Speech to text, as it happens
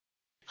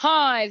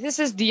Hi, this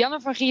is Diana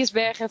van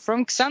Giersbergen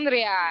from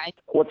Xandria.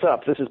 What's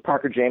up? This is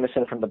Parker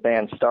Jameson from the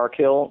band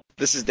Starkill.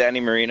 This is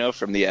Danny Marino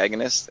from The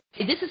Agonist.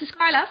 This is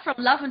Carla from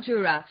La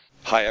Ventura.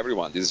 Hi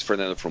everyone, this is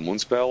Fernando from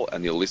Moonspell,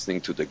 and you're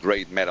listening to the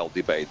Great Metal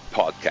Debate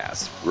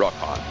podcast. Rock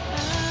on!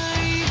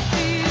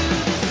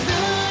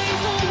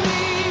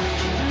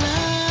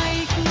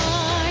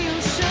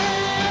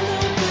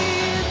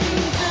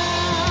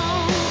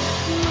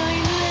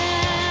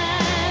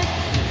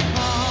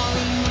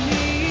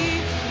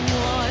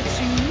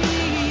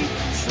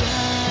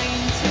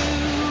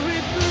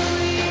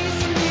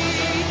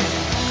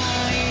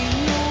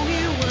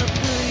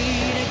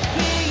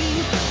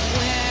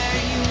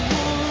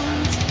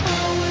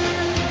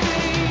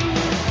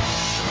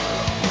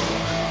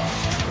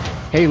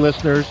 Hey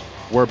listeners,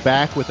 we're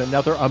back with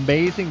another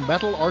amazing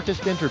metal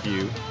artist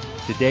interview.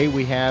 Today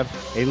we have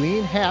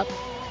Aline Happ,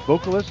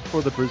 vocalist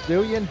for the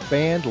Brazilian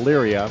band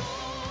Lyria.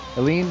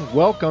 Aline,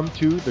 welcome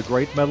to the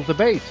Great Metal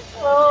Debate.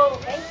 Hello,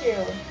 thank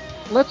you.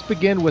 Let's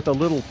begin with a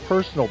little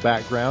personal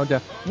background.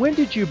 When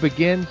did you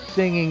begin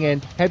singing,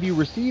 and have you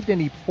received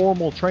any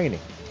formal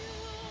training?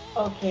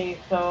 Okay,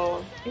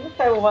 so since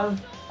I was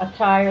a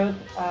child,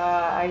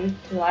 I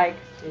used to like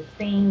to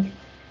sing,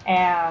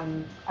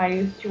 and I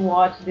used to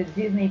watch the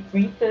Disney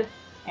Princess,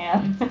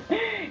 and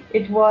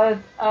it was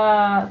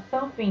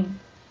something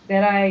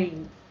that I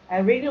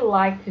really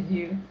like to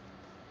do,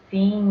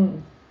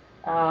 seeing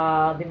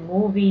the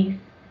movies,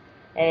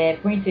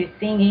 princess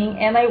singing,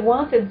 and I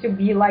wanted to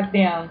be like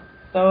them.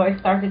 So I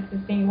started to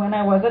sing when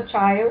I was a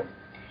child,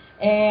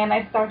 and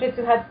I started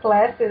to have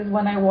classes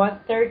when I was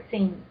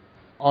 13.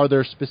 Are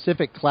there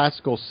specific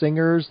classical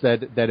singers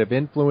that have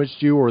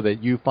influenced you or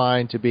that you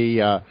find to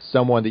be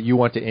someone that you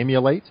want to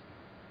emulate?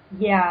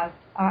 Yes,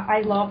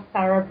 I love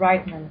Sarah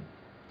Brightman.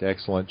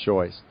 Excellent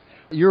choice.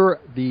 You're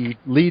the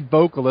lead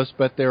vocalist,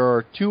 but there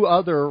are two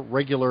other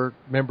regular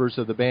members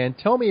of the band.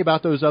 Tell me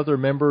about those other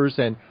members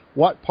and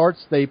what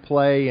parts they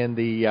play in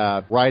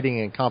the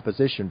writing and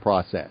composition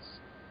process.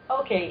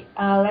 Okay,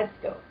 let's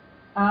go.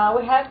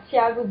 We have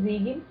Thiago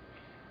Zig.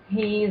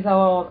 He is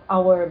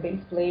our bass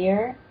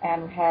player,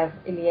 and we have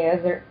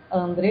Eliezer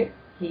Andre.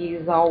 He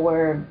is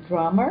our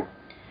drummer.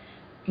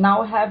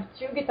 Now we have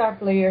two guitar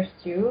players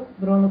too,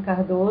 Bruno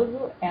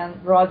Cardoso and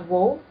Rod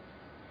Wolf.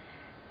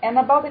 And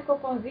about the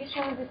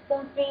compositions, it's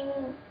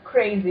something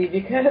crazy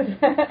because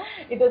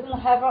it doesn't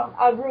have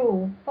a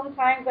rule.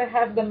 Sometimes I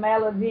have the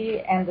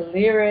melody and the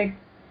lyrics.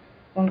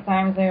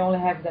 Sometimes I only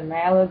have the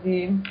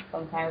melody.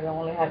 Sometimes I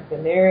only have the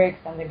lyrics,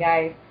 and the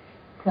guys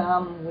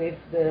come with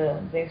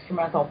the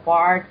instrumental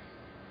parts.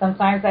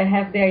 Sometimes I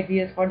have the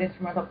ideas for the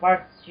instrumental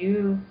parts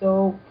too,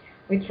 so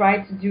we try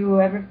to do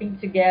everything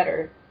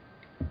together.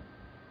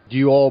 Do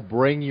you all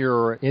bring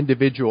your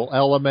individual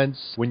elements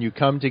when you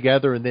come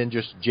together and then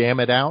just jam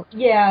it out?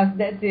 Yes,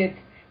 that's it.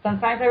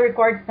 Sometimes I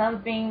record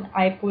something,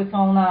 I put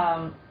on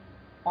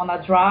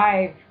a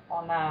drive,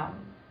 on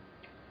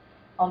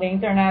the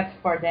internet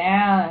for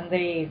them, and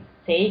they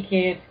take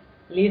it,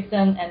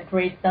 listen, and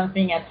create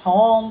something at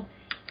home,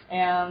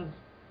 and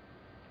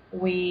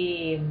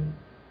we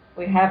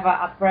have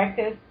a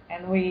practice,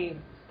 and we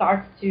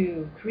start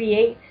to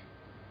create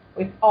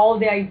with all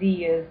the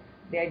ideas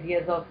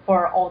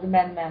for all the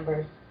band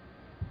members.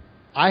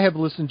 I have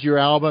listened to your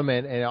album,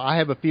 and I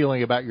have a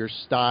feeling about your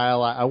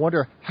style. I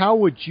wonder, how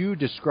would you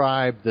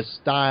describe the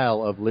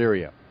style of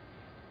Lyria?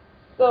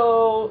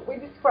 So we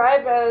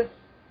describe as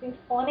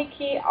symphonic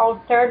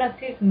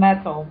alternative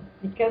metal,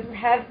 because we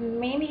have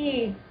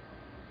many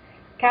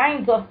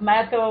kinds of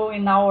metal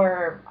in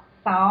our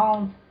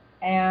sound,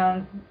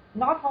 and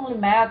not only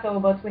metal,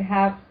 but we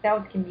have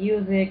Celtic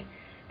music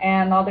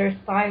and other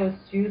styles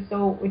too,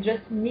 so we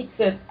just mixed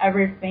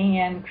everything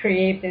and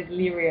created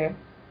Lyria.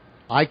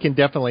 I can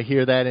definitely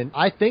hear that, and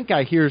I think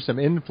I hear some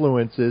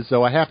influences,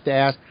 so I have to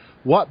ask,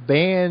 what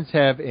bands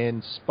have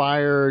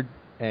inspired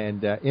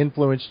and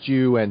influenced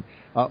you, and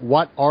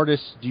what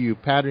artists do you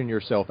pattern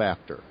yourself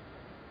after?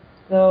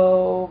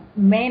 So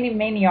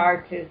many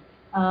artists,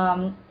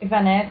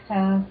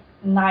 Evanescence,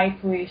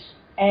 Nightwish,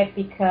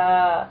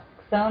 Epica,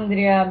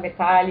 Xandria,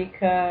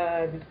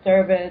 Metallica,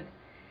 Disturbed,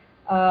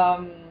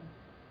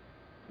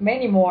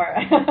 many more.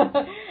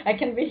 I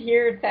can be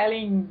here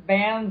telling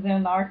bands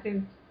and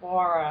artists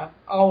for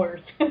hours.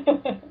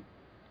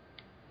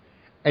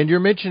 And you're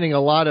mentioning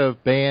a lot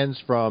of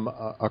bands from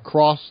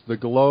across the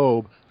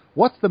globe.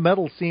 What's the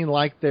metal scene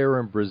like there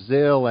in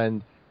Brazil,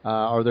 and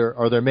are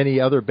there many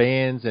other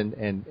bands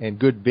and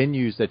good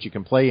venues that you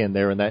can play in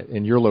there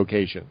in your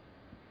location?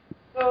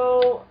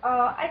 So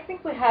I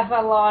think we have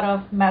a lot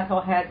of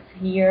metalheads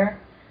here,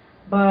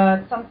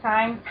 but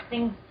sometimes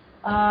things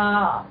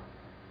are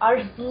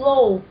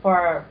slow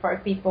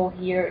for people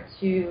here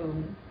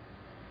to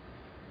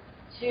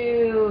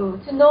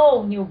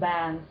know new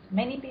bands.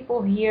 Many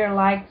people here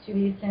like to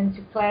listen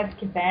to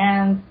classic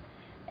bands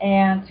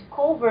and to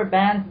cover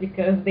bands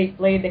because they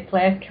play the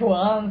classic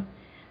ones.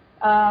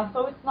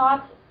 So it's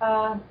not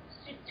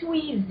too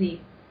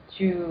easy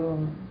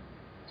to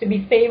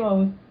be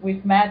famous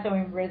with metal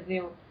in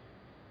Brazil.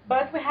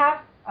 But we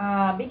have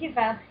a big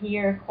event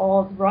here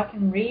called Rock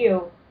in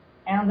Rio,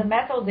 and the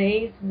metal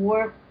days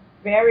were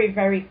very,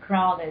 very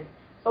crowded.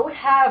 So we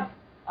have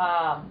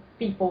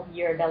people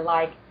here that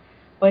like,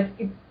 but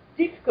it's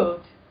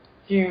difficult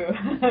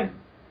to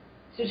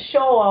to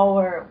show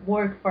our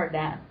work for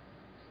them.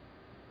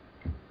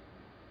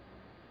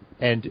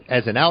 And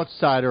as an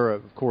outsider,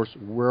 of course,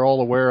 we're all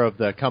aware of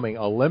the coming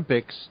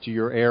Olympics to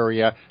your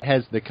area.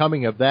 Has the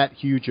coming of that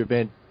huge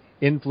event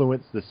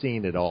influenced the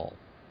scene at all?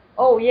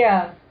 Oh,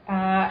 yeah.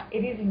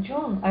 It is in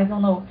June. I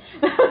don't know.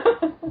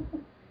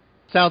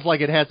 Sounds like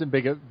it hasn't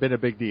been a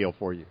big deal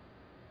for you.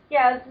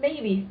 Yes,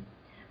 maybe.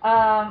 But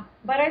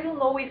I don't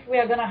know if we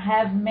are going to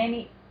have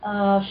many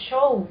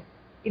shows.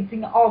 It's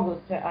in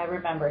August, I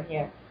remember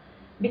here.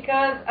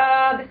 Because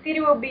the city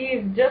will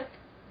be just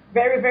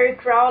very, very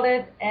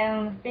crowded,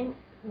 and things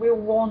will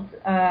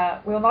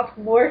not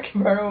work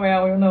very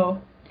well, you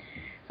know.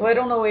 So I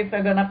don't know if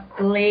we're gonna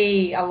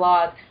play a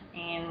lot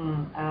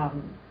in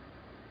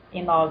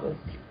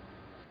August.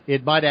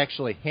 It might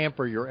actually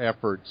hamper your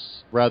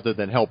efforts rather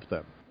than help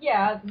them.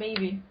 Yeah,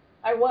 maybe.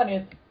 I want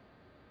it.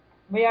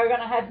 We are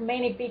gonna have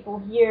many people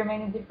here,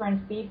 many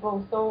different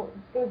people, so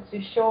it's good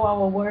to show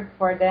our work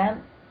for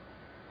them.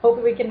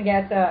 Hope we can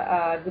get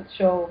a good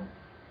show.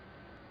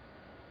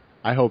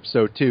 I hope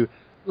so too.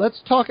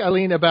 Let's talk,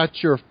 Aline,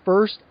 about your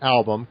first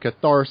album,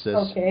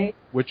 Catharsis,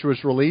 which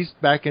was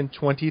released back in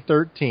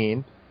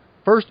 2013.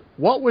 First,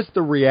 what was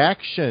the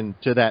reaction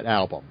to that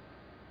album?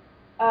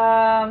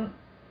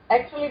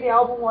 Actually, the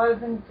album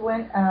was in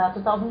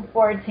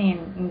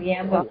 2014, in the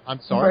end of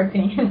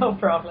 2014, no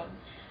problem.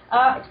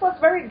 It was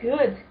very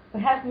good. We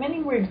have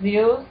many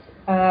reviews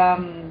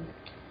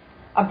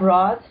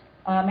abroad.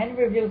 Many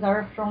reviews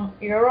are from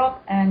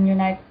Europe and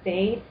United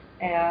States,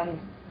 and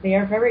they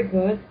are very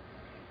good.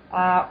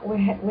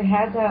 We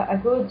had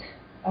a good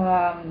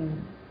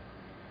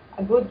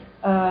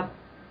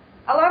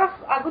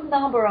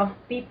number of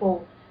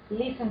people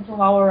listen to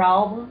our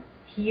album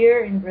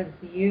here in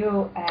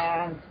Brazil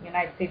and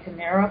United States and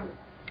Europe.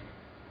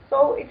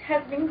 So it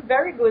has been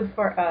very good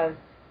for us.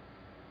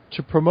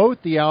 To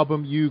promote the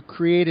album, you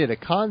created a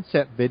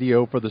concept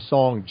video for the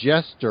song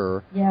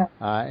Jester. Yeah.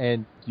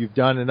 And you've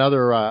done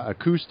another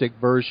acoustic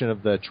version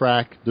of the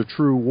track, The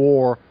True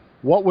War.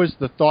 What was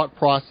the thought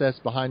process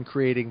behind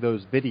creating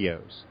those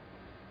videos?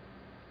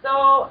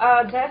 So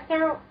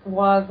Jester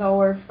was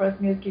our first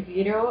music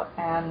video,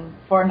 and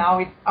for now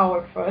it's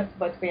our first,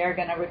 but we are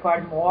going to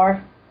record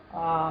more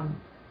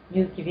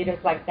music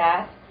videos like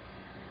that.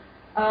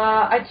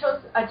 I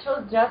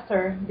chose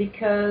Jester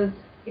because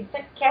it's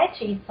a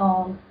catchy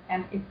song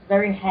and it's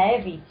very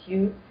heavy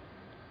too.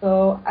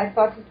 So I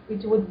thought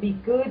it would be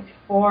good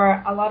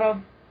for a lot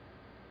of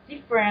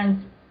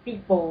different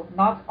people,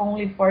 not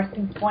only for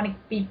symphonic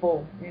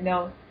people, you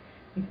know,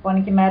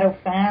 symphonic metal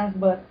fans,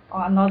 but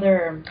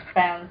another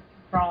fans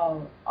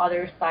from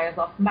other styles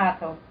of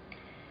metal.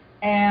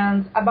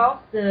 And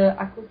about the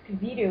acoustic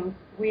videos,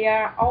 we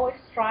are always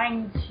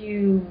trying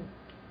to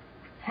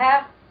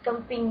have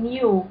something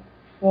new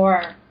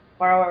for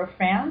our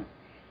fans,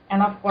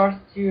 and of course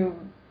to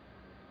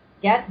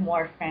get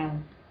more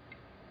fans.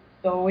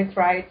 So we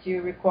try to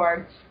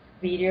record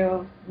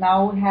videos.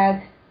 Now we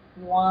had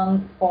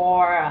one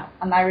for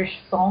an Irish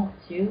song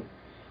too.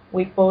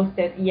 We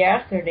posted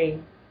yesterday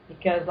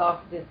because of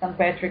the St.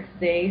 Patrick's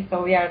Day,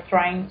 so we are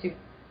trying to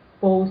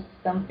post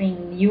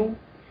something new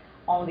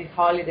on these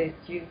holidays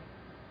too.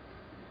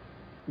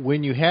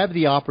 When you have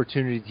the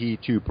opportunity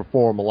to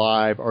perform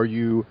live, are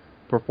you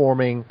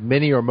performing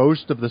many or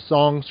most of the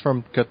songs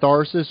from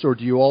Catharsis, or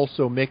do you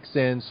also mix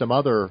in some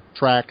other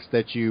tracks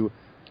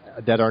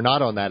that are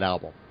not on that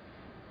album?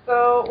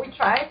 So we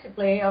try to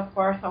play, of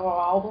course,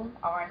 our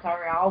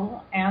entire album,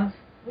 and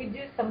we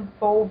do some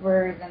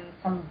covers and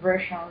some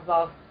versions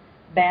of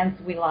bands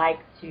we like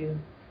to.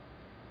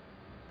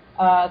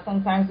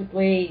 Sometimes we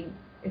play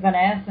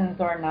Evanescence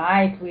or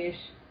Nightwish.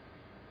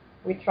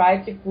 We try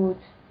to put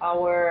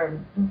our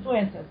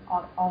influences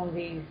on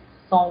these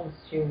songs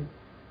too.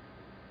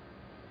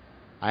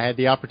 I had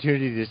the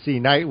opportunity to see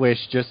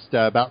Nightwish just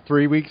about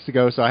 3 weeks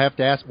ago, so I have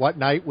to ask, what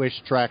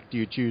Nightwish track do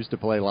you choose to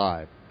play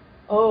live?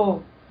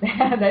 Oh,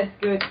 that's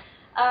good.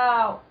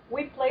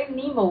 We play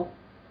Nemo.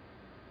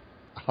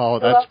 Oh,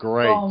 that's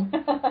great.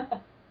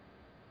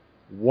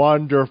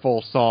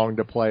 Wonderful song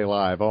to play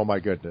live. Oh, my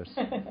goodness.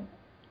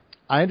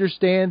 I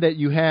understand that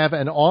you have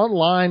an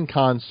online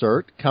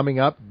concert coming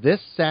up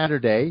this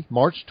Saturday,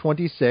 March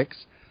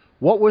 26th.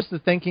 What was the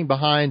thinking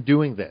behind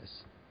doing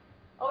this?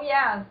 Oh,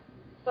 yeah.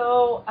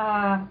 So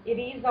it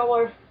is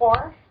our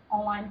fourth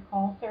online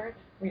concert.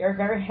 We are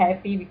very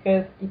happy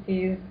because it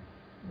is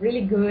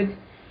really good.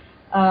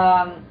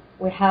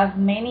 We have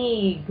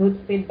many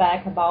good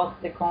feedback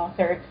about the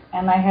concert,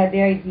 and I had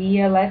the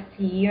idea last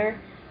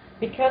year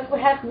because we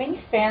have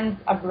many fans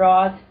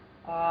abroad,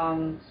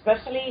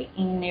 especially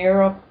in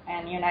Europe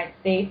and United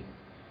States,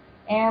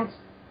 and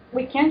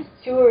we can't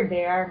tour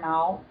there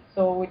now,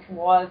 so it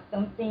was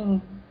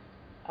something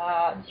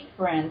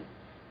different.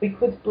 We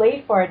could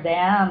play for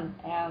them,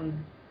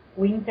 and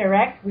we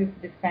interact with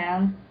the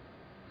fans.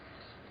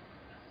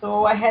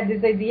 So I had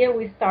this idea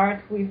we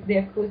start with the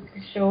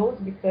acoustic shows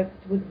because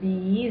it would be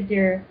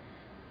easier,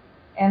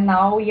 and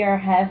now we are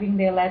having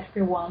the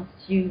electric ones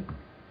too.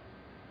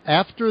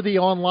 After the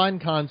online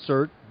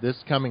concert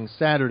this coming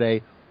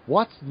Saturday,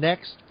 what's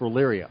next for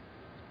Lyria?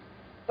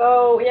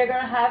 So we are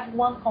going to have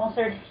one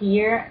concert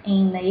here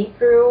in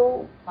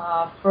April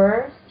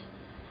 1st.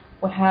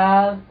 We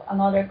have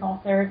another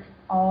concert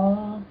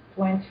on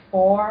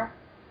 24.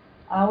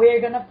 We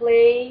are going to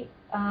play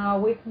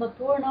with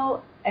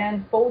Nocturnal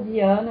and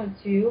Podiano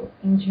too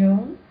in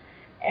June.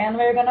 And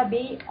we're going to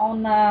be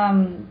on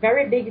a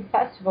very big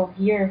festival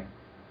here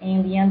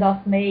in the end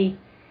of May.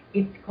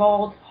 It's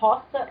called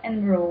Roça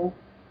and Roll.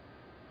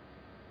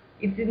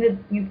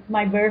 It's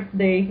my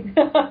birthday.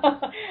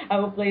 I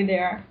will play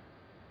there.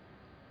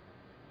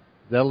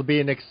 That'll be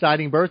an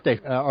exciting birthday.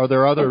 Are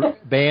there other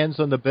bands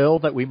on the bill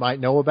that we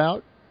might know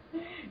about?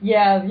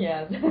 Yes.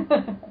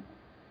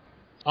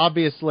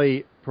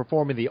 Obviously,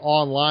 performing the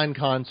online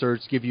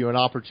concerts give you an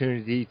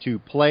opportunity to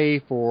play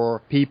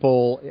for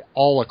people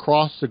all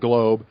across the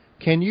globe.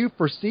 Can you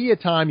foresee a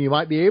time you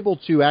might be able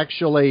to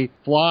actually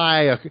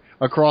fly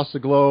across the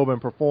globe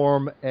and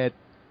perform at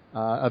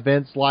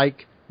events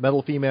like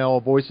Metal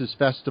Female Voices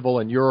Festival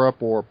in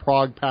Europe or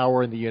Prague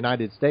Power in the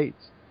United States?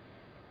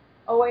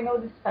 Oh, I know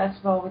this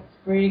festival. It's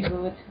pretty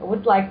good. I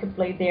would like to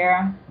play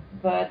there,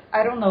 but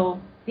I don't know.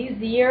 This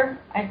year,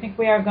 I think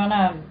we are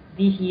gonna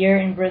be here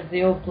in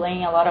Brazil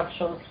playing a lot of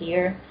shows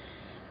here.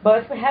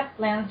 But we have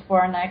plans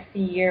for next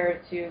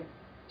year to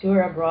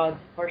tour abroad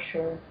for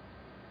sure.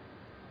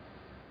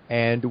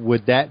 And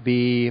would that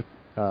be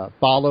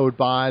followed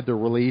by the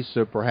release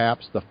of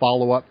perhaps the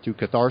follow-up to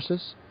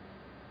Catharsis?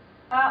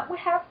 We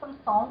have some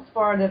songs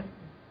for the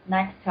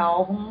next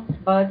album,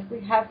 but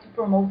we have to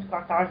promote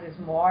Catharsis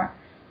more.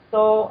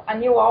 So a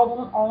new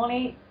album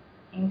only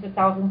in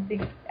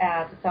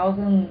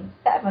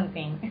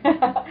 2017.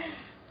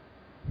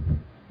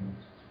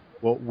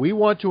 Well, we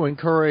want to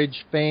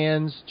encourage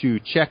fans to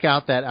check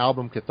out that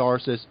album,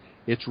 Catharsis.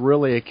 It's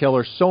really a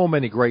killer. So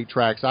many great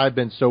tracks. I've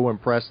been so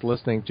impressed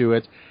listening to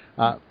it.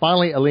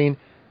 Finally, Aline,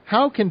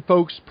 how can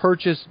folks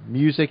purchase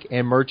music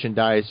and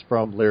merchandise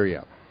from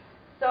Lyria?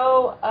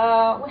 So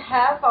we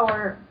have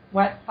our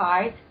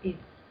website. It's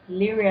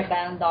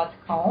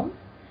lyriaband.com.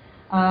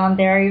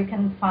 There you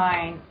can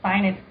find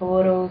signed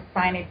photos,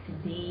 signed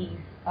CDs,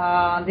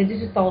 the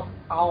digital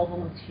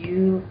album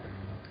too,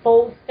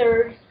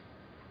 posters.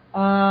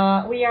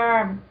 We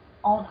are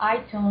on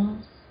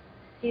iTunes,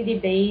 CD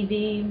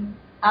Baby,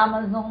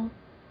 Amazon.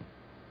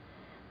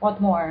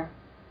 What more?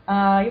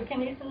 You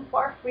can listen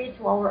for free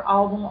to our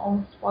album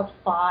on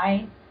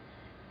Spotify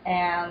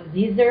and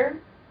Deezer.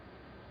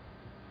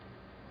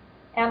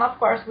 And of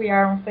course, we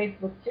are on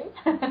Facebook too.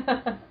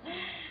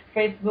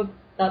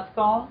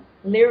 Facebook.com,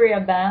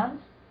 Lyria Band.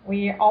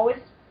 We always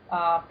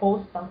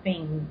post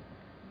something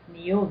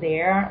new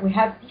there. We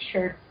have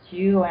T-shirts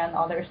too and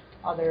other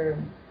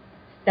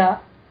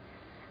stuff.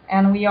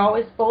 And we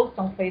always post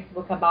on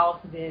Facebook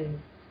about these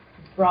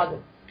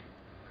products.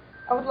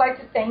 I would like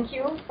to thank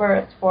you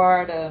first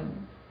for the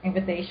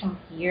invitation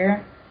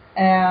here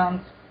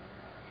and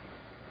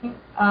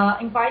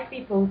invite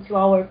people to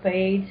our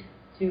page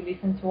to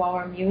listen to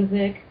our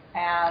music,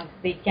 and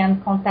they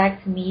can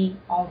contact me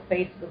on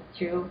Facebook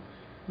too.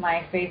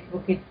 My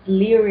Facebook is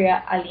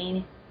Lyria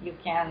Aline. You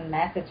can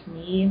message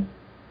me.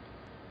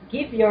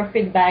 Give your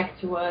feedback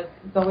to us.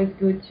 It's always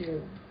good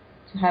to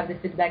have the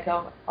feedback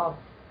of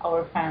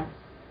our fans.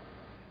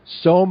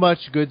 So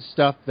much good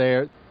stuff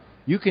there.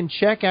 You can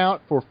check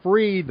out for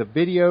free the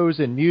videos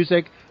and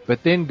music,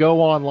 but then go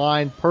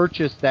online,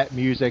 purchase that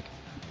music,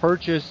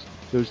 purchase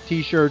those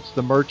T-shirts,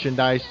 the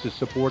merchandise to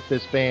support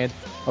this band.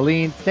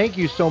 Aline, thank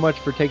you so much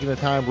for taking the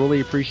time.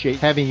 Really appreciate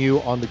having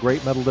you on the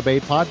Great Metal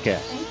Debate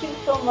podcast. Thank you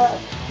so much.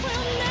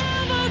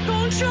 We'll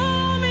never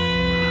control